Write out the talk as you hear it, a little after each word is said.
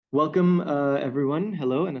Welcome, everyone.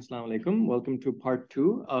 Hello and assalamu alaikum. Welcome to part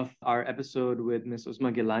two of our episode with Miss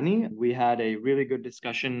Uzma Gilani. We had a really good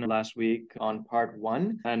discussion last week on part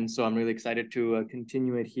one, and so I'm really excited to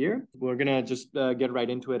continue it here. We're gonna just get right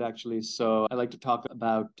into it, actually. So I'd like to talk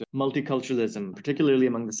about multiculturalism, particularly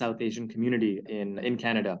among the South Asian community in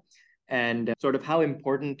Canada, and sort of how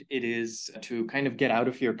important it is to kind of get out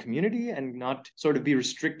of your community and not sort of be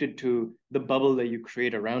restricted to the bubble that you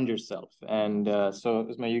create around yourself. And so,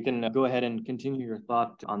 Isma, you can go ahead and continue your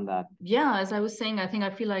thought on that. Yeah, as I was saying, I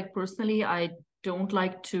feel like personally, I don't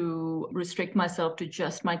like to restrict myself to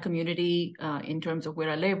just my community in terms of where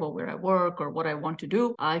I live or where I work or what I want to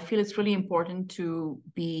do. I feel it's really important to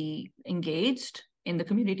be engaged in the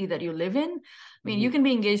community that you live in. I mean, you can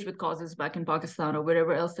be engaged with causes back in Pakistan or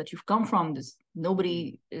wherever else that you've come from.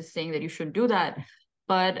 Nobody is saying that you shouldn't do that.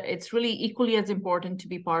 But it's really equally as important to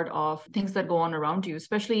be part of things that go on around you,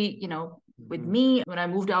 especially, with me, when I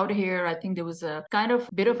moved out here, I think there was a kind of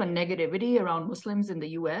bit of a negativity around Muslims in the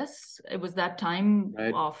US. It was that time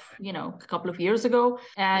Right. of, a couple of years ago.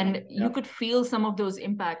 And Yeah. you could feel some of those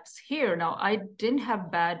impacts here. Now, I didn't have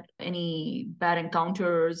any bad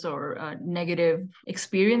encounters or negative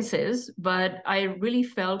experiences, but I really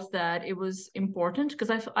felt that it was important because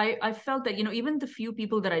I felt that, even the few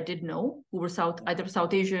people that I did know who were either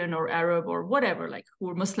South Asian or Arab or whatever, like who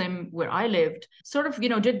were Muslim where I lived, sort of,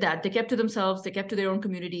 did that. They kept to themselves, they kept to their own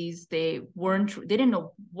communities. They didn't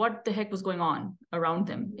know what the heck was going on around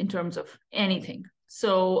them in terms of anything.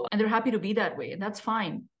 So, and they're happy to be that way, and that's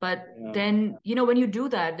fine. But then, when you do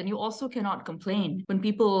that, then you also cannot complain when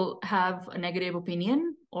people have a negative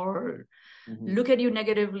opinion or look at you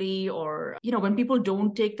negatively, or when people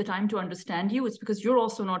don't take the time to understand you, it's because you're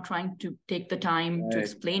also not trying to take the time to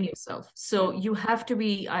explain yourself. So you have to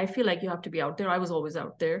be, I feel like you have to be out there. I was always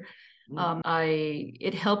out there.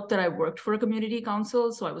 It helped that I worked for a community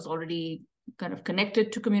council, so I was already kind of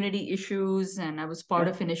connected to community issues, and I was part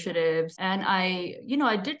of initiatives, and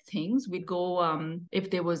I did things. We'd go, if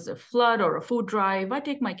there was a flood or a food drive, I'd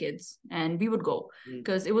take my kids and we would go,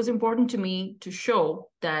 because it was important to me to show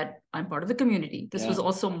that I'm part of the community. This was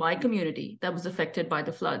also my community that was affected by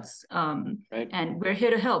the floods. And we're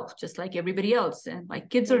here to help, just like everybody else. And my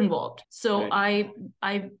kids are involved. So I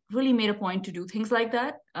really made a point to do things like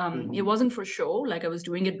that. It wasn't for show, like I was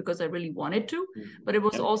doing it because I really wanted to, but it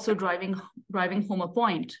was also driving home a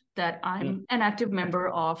point that I'm an active member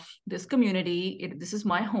of this community. This is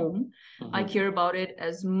my home. I care about it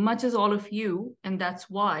as much as all of you. And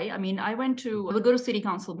that's why, I mean, I would go to city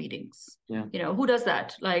council meetings. Who does that?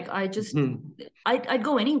 Like, I'd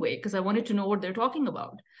go anyway because I wanted to know what they're talking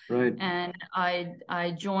about. Right. And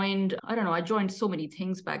I joined, I don't know, I joined so many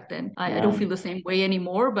things back then. I don't feel the same way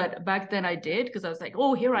anymore, but back then I did, because I was like,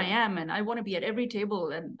 oh, here I am, and I want to be at every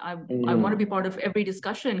table, and I want to be part of every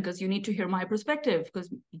discussion, because you need to hear my perspective,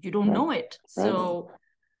 because you don't know it. So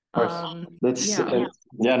that's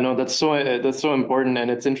so important,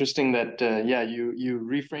 and it's interesting that you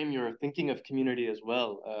reframe your thinking of community as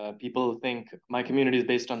well. People think my community is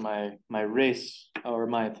based on my race or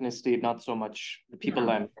my ethnicity, not so much the people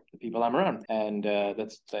I'm around, and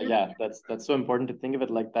that's so important to think of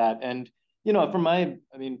it like that. And from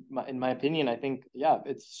in my opinion, I think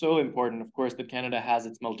it's so important, of course, that Canada has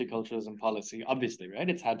its multiculturalism policy. Obviously, right?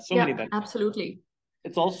 It's had so many that absolutely.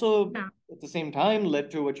 It's also at the same time led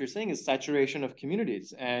to what you're saying is saturation of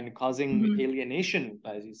communities and causing alienation,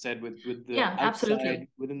 as you said, with the outside,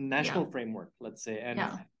 within the national framework, let's say. And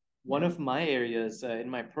one of my areas in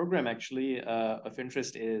my program actually of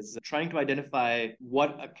interest is trying to identify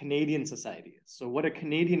what a Canadian society is. So what a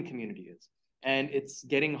Canadian community is. And it's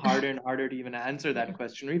getting harder and harder to even answer that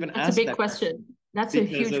question, or even ask that question. That's a big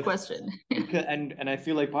question. That's a huge question. And I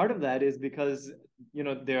feel like part of that is because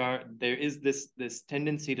there is this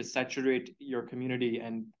tendency to saturate your community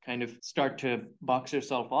and kind of start to box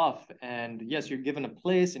yourself off. And yes, you're given a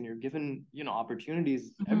place and you're given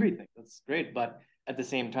opportunities, everything. That's great, but at the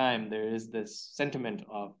same time, there is this sentiment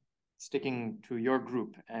of sticking to your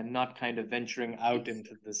group and not kind of venturing out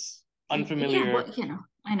into this unfamiliar.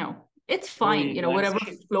 I know. It's fine, whatever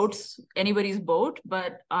floats anybody's boat.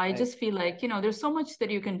 But I just feel like, there's so much that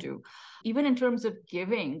you can do. Even in terms of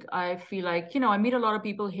giving, I feel like, I meet a lot of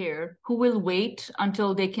people here who will wait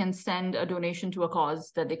until they can send a donation to a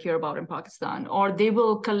cause that they care about in Pakistan, or they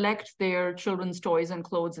will collect their children's toys and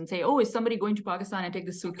clothes and say, oh, is somebody going to Pakistan and take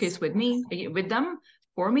this suitcase with them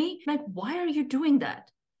for me? Like, why are you doing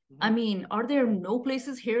that? I mean, are there no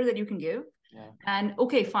places here that you can give? And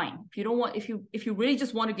okay, fine. If you really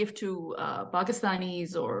just want to give to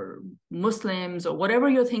Pakistanis or Muslims or whatever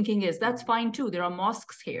your thinking is, that's fine too. There are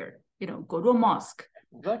mosques here. Go to a mosque,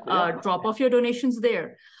 drop off your donations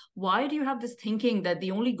there. why do you have this thinking that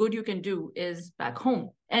the only good you can do is back home?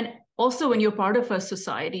 And also, when you're part of a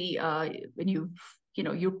society, when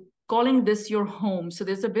you're calling this your home, so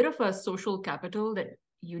there's a bit of a social capital that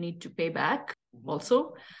you need to pay back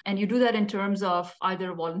also. And you do that in terms of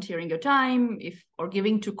either volunteering your time or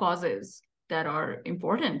giving to causes that are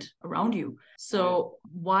important around you. So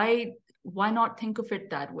why not think of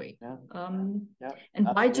it that way? And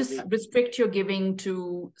why just restrict your giving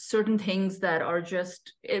to certain things that are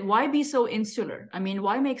just, why be so insular? I mean,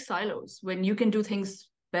 why make silos when you can do things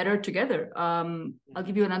better together? I'll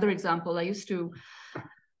give you another example.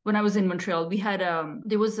 When I was in Montreal,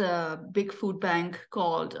 there was a big food bank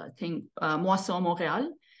called, I think, Moisson Montréal.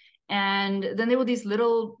 And then there were these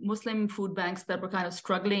little Muslim food banks that were kind of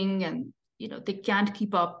struggling, and they can't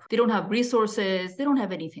keep up. They don't have resources. They don't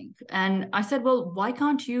have anything. And I said, well, why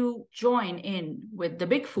can't you join in with the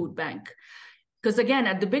big food bank? Because again,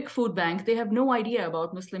 at the big food bank, they have no idea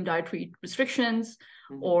about Muslim dietary restrictions,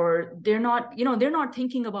 or they're not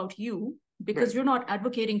thinking about you, because you're not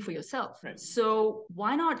advocating for yourself. So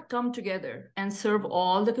why not come together and serve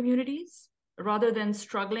all the communities rather than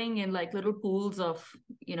struggling in like little pools of,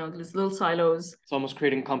 these little silos? It's almost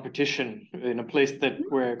creating competition in a place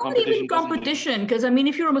where not competition even competition, because I mean,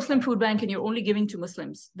 if you're a Muslim food bank and you're only giving to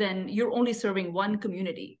Muslims, then you're only serving one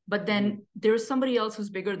community. But then there's somebody else who's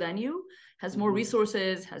bigger than you, has more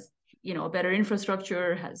resources, has a better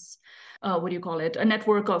infrastructure, has a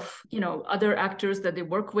network of other actors that they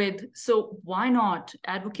work with. So why not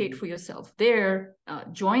advocate for yourself there,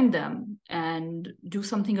 join them, and do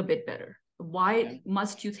something a bit better? Why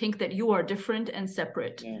must you think that you are different and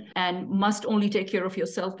separate and must only take care of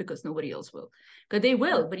yourself because nobody else will? Because they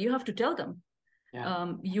will, but you have to tell them.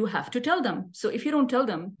 You have to tell them. So if you don't tell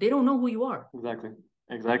them, they don't know who you are.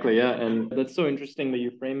 Exactly, yeah. And that's so interesting that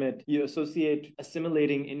you frame it. You associate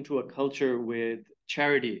assimilating into a culture with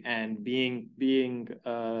charity and being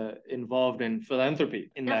involved in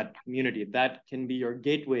philanthropy in that community. That can be your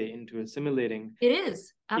gateway into assimilating. It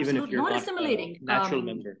is, absolutely. Even if you're not assimilating. A natural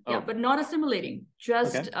member. Yeah, but not assimilating.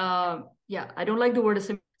 Just, I don't like the word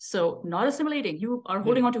assimilate. So not assimilating. You are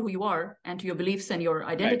holding on to who you are and to your beliefs and your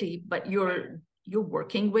identity, but you're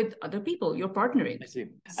working with other people, you're partnering. I see.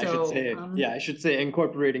 So, I should say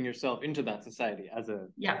incorporating yourself into that society as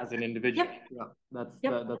an individual. That's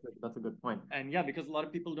a good point. And because a lot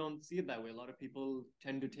of people don't see it that way. A lot of people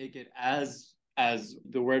tend to take it as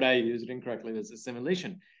the word I used incorrectly is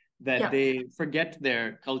assimilation, that they forget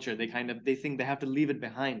their culture. They think they have to leave it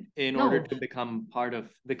behind in order to become part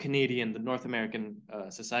of the Canadian, the North American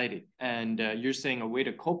society. And you're saying a way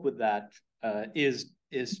to cope with that is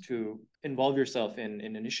to involve yourself in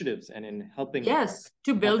initiatives and in helping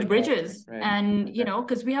to build bridges. And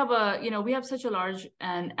because we have such a large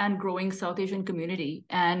and growing South Asian community,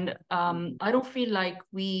 and I don't feel like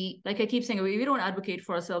I keep saying, we don't advocate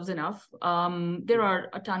for ourselves enough. There are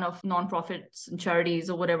a ton of nonprofits and charities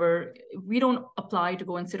or whatever. We don't apply to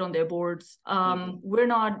go and sit on their boards. We're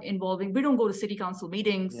not involving, we don't go to city council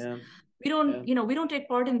meetings. We don't, we don't take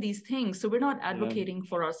part in these things. So we're not advocating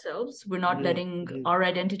for ourselves. We're not letting our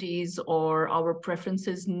identities or our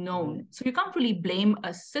preferences known. So you can't really blame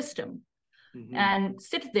a system and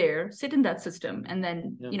sit in that system and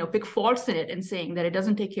then, pick faults in it and saying that it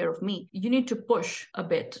doesn't take care of me. You need to push a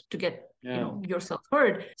bit to get yourself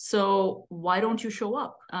heard. So why don't you show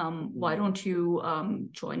up? Why don't you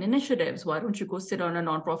join initiatives? Why don't you go sit on a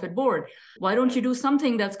nonprofit board? Why don't you do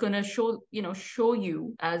something that's going to show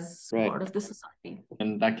you as part of the society?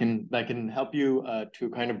 And that can help you to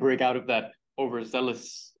kind of break out of that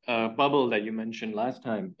overzealous bubble that you mentioned last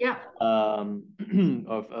time.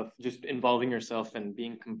 Of just involving yourself and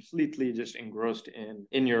being completely just engrossed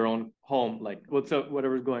in your own home, like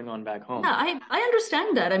whatever's going on back home. I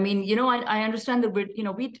understand that. I mean, I understand that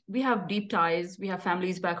we have deep ties. We have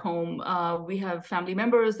families back home. We have family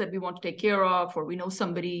members that we want to take care of, or we know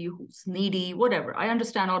somebody who's needy, whatever. I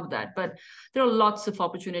understand all of that, but there are lots of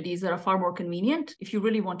opportunities that are far more convenient. If you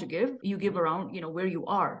really want to give, you give around, where you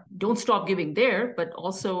are. Don't stop giving there, but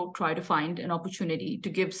also try to find an opportunity to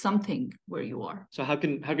give something where you are. So how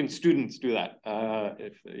can students do that?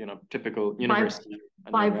 If typical university.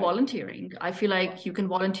 By volunteering. I feel like you can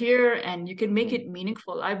volunteer and you can make it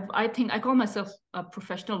meaningful. I think I call myself a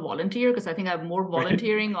professional volunteer because I think I have more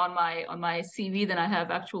volunteering on my CV than I have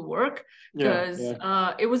actual work, because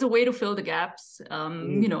it was a way to fill the gaps,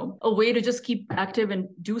 a way to just keep active and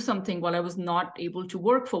do something while I was not able to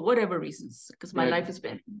work for whatever reasons, because my life has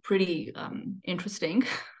been pretty interesting.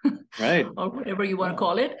 Right. or whatever you want to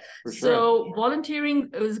call it. For So sure. volunteering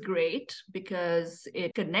is great because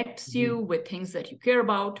it connects you with things that you care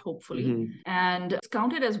about, hopefully, and it's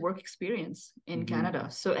counted as work experience in Canada.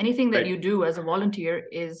 So anything that Right. you do as a volunteer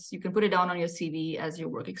is, you can put it down on your CV as your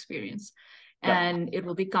work experience. Yeah. And it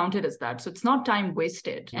will be counted as that. So it's not time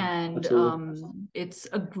wasted. And Absolutely. it's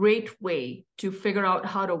a great way to figure out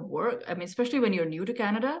how to work. I mean, especially when you're new to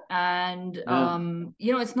Canada. And,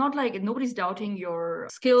 Yeah. it's not like nobody's doubting your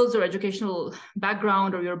skills or educational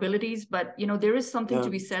background or your abilities, but, there is something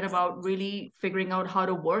to be said about really figuring out how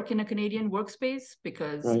to work in a Canadian workspace,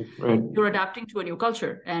 because Right. you're adapting to a new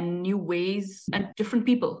culture and new ways and different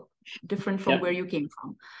people, different from Yeah. where you came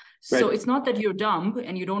from. Right. So it's not that you're dumb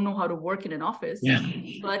and you don't know how to work in an office, Yeah.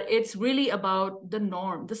 but it's really about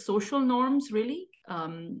the social norms, really.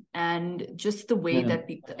 And just the way that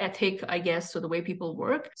the ethic, I guess, so the way people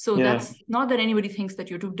work. So that's not that anybody thinks that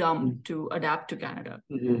you're too dumb to adapt to Canada.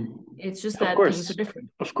 It's just Of that things are course. different.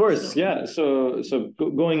 Of course. So, Yeah.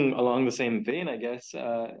 Going along the same vein, I guess,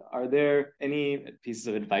 are there any pieces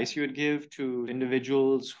of advice you would give to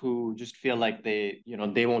individuals who just feel like they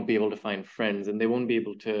won't be able to find friends and they won't be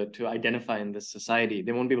able to identify in this society?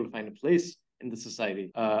 They won't be able to find a place in the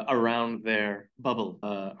society around their bubble.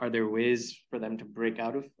 Are there ways for them to break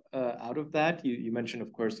out of that? You mentioned,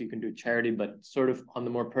 of course, you can do charity, but sort of on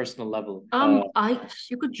the more personal level.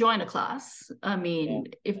 you could join a class. I mean,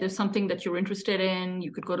 if there's something that you're interested in,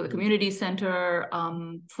 you could go to the community center,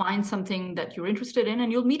 find something that you're interested in,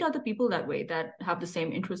 and you'll meet other people that way that have the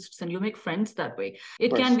same interests, and you'll make friends that way.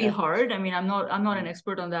 It can be hard. I mean, I'm not an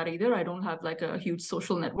expert on that either. I don't have like a huge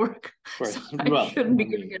social network, so I shouldn't be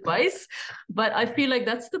giving advice. But I feel like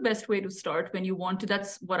that's the best way to start when you want to.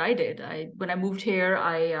 That's what I did. When I moved here,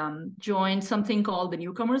 I joined something called the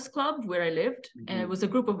Newcomers Club where I lived, and it was a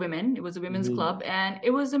group of women. It was a women's club, and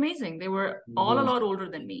it was amazing. They were all a lot older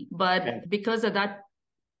than me, but because at that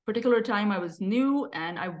particular time I was new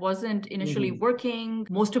and I wasn't initially working,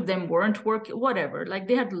 most of them weren't working, whatever, like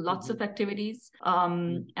they had lots of activities,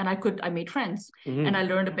 and I made friends, and I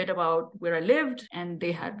learned a bit about where I lived, and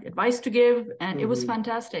they had advice to give, and it was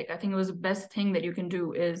fantastic. I think it was the best thing that you can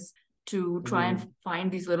do is to try and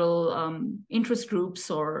find these little interest groups,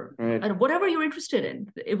 or whatever you're interested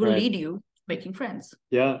in. It will lead you making friends.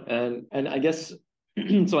 Yeah, and I guess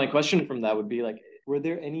so my question from that would be like, were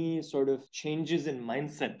there any sort of changes in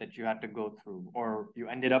mindset that you had to go through, or you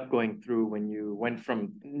ended up going through when you went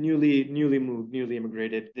from newly moved, newly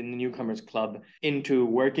immigrated in the Newcomers Club into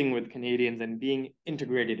working with Canadians and being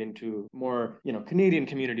integrated into more, Canadian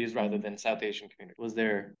communities rather than South Asian communities? Was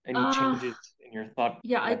there any changes in your thought?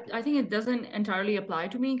 Yeah, I think it doesn't entirely apply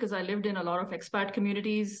to me because I lived in a lot of expat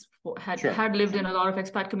communities, had lived in a lot of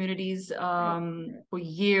expat communities for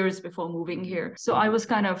years before moving here. So I was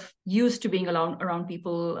kind of used to being around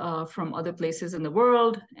people from other places in the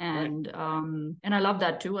world, and I love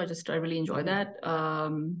that too. I really enjoy that.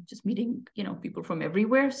 Just meeting, people from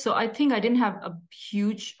everywhere. So I think I didn't have a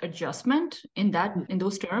huge adjustment in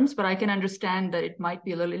those terms, but I can understand that it might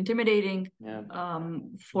be a little intimidating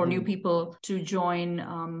for new people to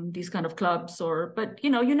join these kind of clubs, but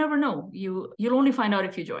you never know. You'll only find out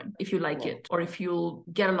if you join, if you like it, or if you'll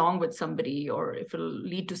get along with somebody, or if it'll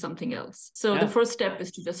lead to something else. So the first step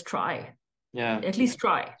is to just try. At least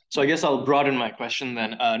try. So I guess I'll broaden my question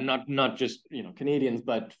then. Not just Canadians,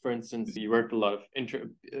 but for instance, you worked a lot of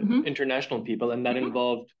international people, and that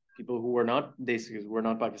involved people who were not Desis, who were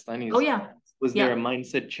not Pakistanis. Oh yeah. Was there a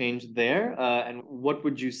mindset change there? And what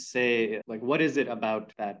would you say? Like, what is it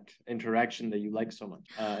about that interaction that you like so much?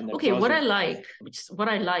 And that what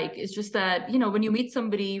I like is just that when you meet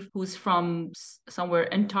somebody who's from somewhere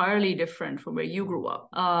entirely different from where you grew up,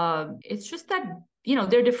 it's just that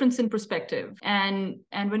their difference in perspective, and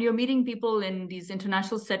when you're meeting people in these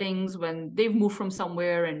international settings, when they've moved from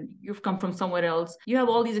somewhere and you've come from somewhere else, you have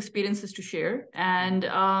all these experiences to share. And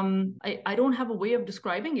I don't have a way of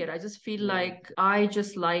describing it. I just feel like I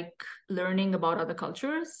just like learning about other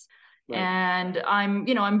cultures. And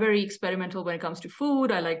I'm very experimental when it comes to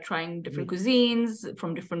food. I like trying different cuisines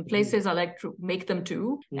from different places. I like to make them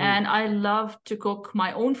too. And I love to cook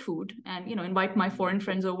my own food and, invite my foreign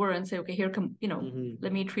friends over and say, okay, here come,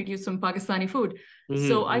 let me treat you some Pakistani food.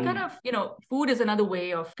 So I kind of, food is another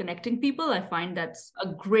way of connecting people. I find that's a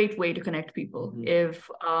great way to connect people. If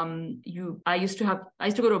I used to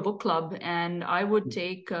go to a book club, and I would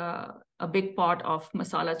take a big pot of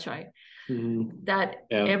masala chai that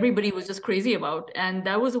everybody was just crazy about, and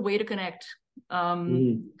that was a way to connect,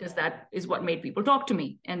 because that is what made people talk to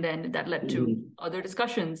me, and then that led to other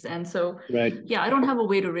discussions. And so I don't have a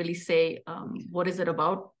way to really say what is it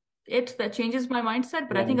about. it that changes my mindset.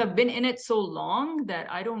 But I think I've been in it so long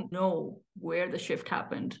that I don't know where the shift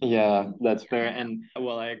happened. Yeah, that's fair. And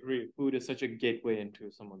well, I agree. Food is such a gateway into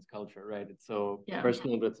someone's culture, right? It's so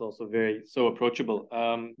personal, but it's also very so approachable.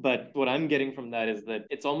 But what I'm getting from that is that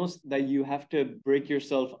it's almost that you have to break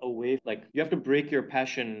yourself away, like you have to break your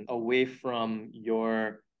passion away from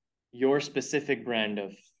your specific brand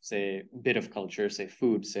of, say, bit of culture, say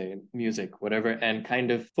food, say music, whatever, and kind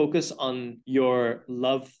of focus on your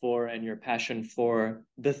love for and your passion for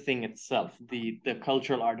the thing itself, the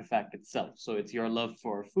cultural artifact itself. So it's your love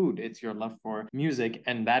for food, it's your love for music,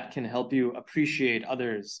 and that can help you appreciate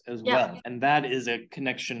others as well. And that is a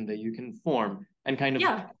connection that you can form and kind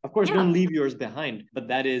of course, don't leave yours behind, but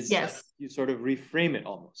that is you sort of reframe it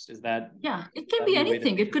almost. Is that it can be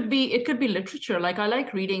anything. It could be literature. Like I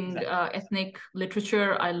like reading ethnic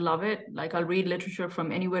literature. I love it. Like I'll read literature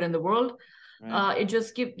from anywhere in the world. It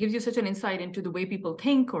just gives you such an insight into the way people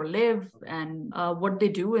think or live and what they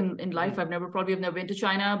do in life. I've never been to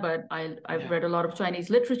China, but I've read a lot of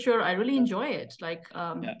Chinese literature. I really enjoy it. Like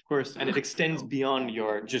of course, and it extends beyond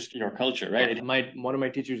your culture, right? One of my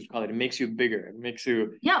teachers call it makes you bigger. It makes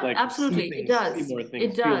you like absolutely. See things, it does. See more things,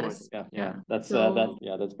 it does. Feel more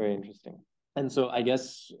things. That's very interesting. And so I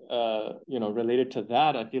guess, related to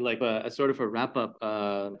that, I feel like a sort of a wrap up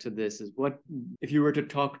to this is what, if you were to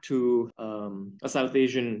talk to a South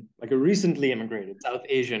Asian, like a recently immigrated South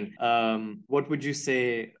Asian, what would you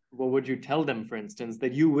say? What would you tell them, for instance,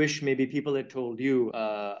 that you wish maybe people had told you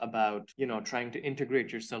about, trying to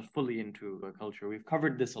integrate yourself fully into a culture? We've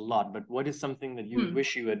covered this a lot, but what is something that you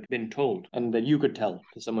wish you had been told and that you could tell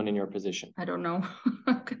to someone in your position? I don't know.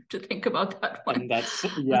 To think about that one. And that's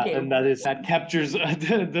and that captures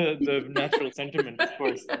the natural sentiment, of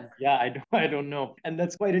course. I don't know, and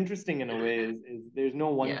that's quite interesting in a way. Is there's no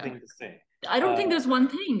one thing to say. I don't think there's one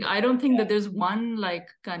thing. I don't think that there's one like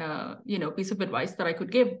kind of, piece of advice that I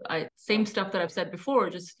could give. Same stuff that I've said before,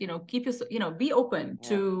 just, keep your, be open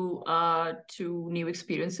to new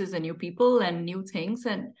experiences and new people and new things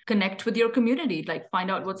and connect with your community, like find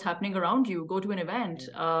out what's happening around you, go to an event,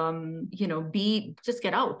 just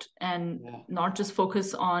get out and not just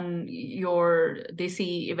focus on your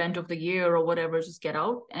Desi event of the year or whatever, just get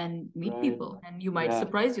out and meet people and you might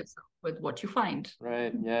surprise yourself with what you find.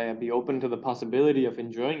 Right. Yeah. Be open to the possibility of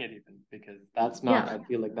enjoying it even, because that's not, I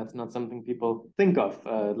feel like that's not something people think of,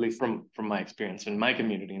 at least from my experience in my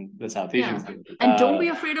community in the South Asian community. And don't be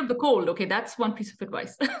afraid of the cold. Okay. That's one piece of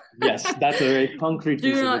advice. Yes. That's a very concrete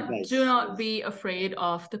piece of advice. Do not be afraid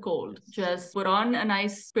of the cold. Just put on a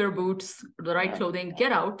nice pair of boots, the right clothing,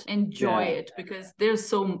 get out, enjoy it, because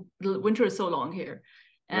winter is so long here.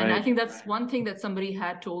 And I think that's one thing that somebody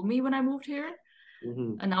had told me when I moved here.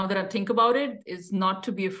 And now that I think about it, is not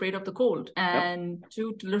to be afraid of the cold and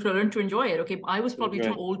to learn to enjoy it. Okay, I was probably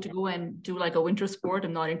too old to go and do like a winter sport.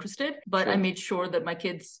 I'm not interested, but I made sure that my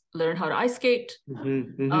kids learn how to ice skate,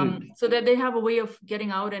 so that they have a way of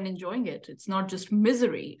getting out and enjoying it. It's not just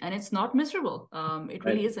misery, and it's not miserable. It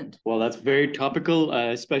really isn't. Well, that's very topical,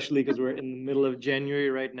 especially because we're in the middle of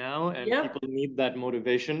January right now, and people need that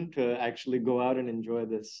motivation to actually go out and enjoy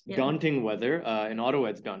this daunting weather. In Ottawa,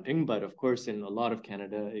 it's daunting, but of course, in a lot of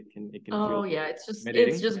Canada, it can feel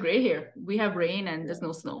it's just gray here. We have rain and there's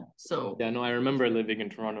no snow. So I remember living in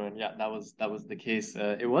Toronto, and that was the case.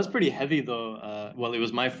 It was pretty heavy though. Well, it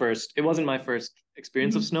wasn't my first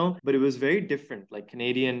experience of snow, but it was very different. Like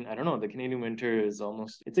Canadian, I don't know, the Canadian winter is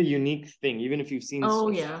it's a unique thing, even if you've seen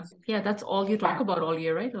that's all you talk about all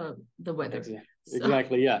year, right? The weather.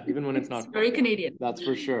 Exactly. Even when it's not very Canadian. That's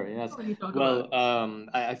for sure. Yes. Well,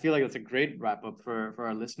 I feel like that's a great wrap up for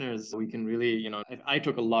our listeners. We can really, I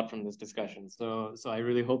took a lot from this discussion, so I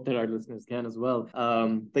really hope that our listeners can as well.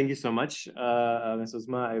 Thank you so much, Miss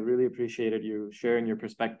Uzma. I really appreciated you sharing your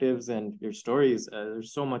perspectives and your stories.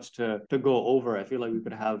 There's so much to go over. I feel like we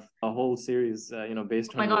could have a whole series,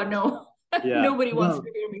 based on. Oh my God, no. Nobody wants to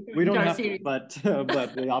hear me. We don't have to,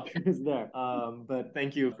 but the option is there. But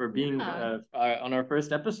thank you for being on our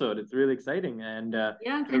first episode. It's really exciting, and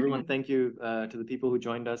everyone, thank you to the people who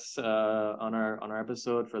joined us on our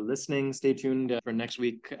episode for listening. Stay tuned for next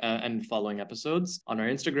week and following episodes on our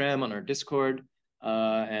Instagram, on our Discord,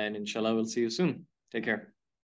 and inshallah, we'll see you soon. Take care.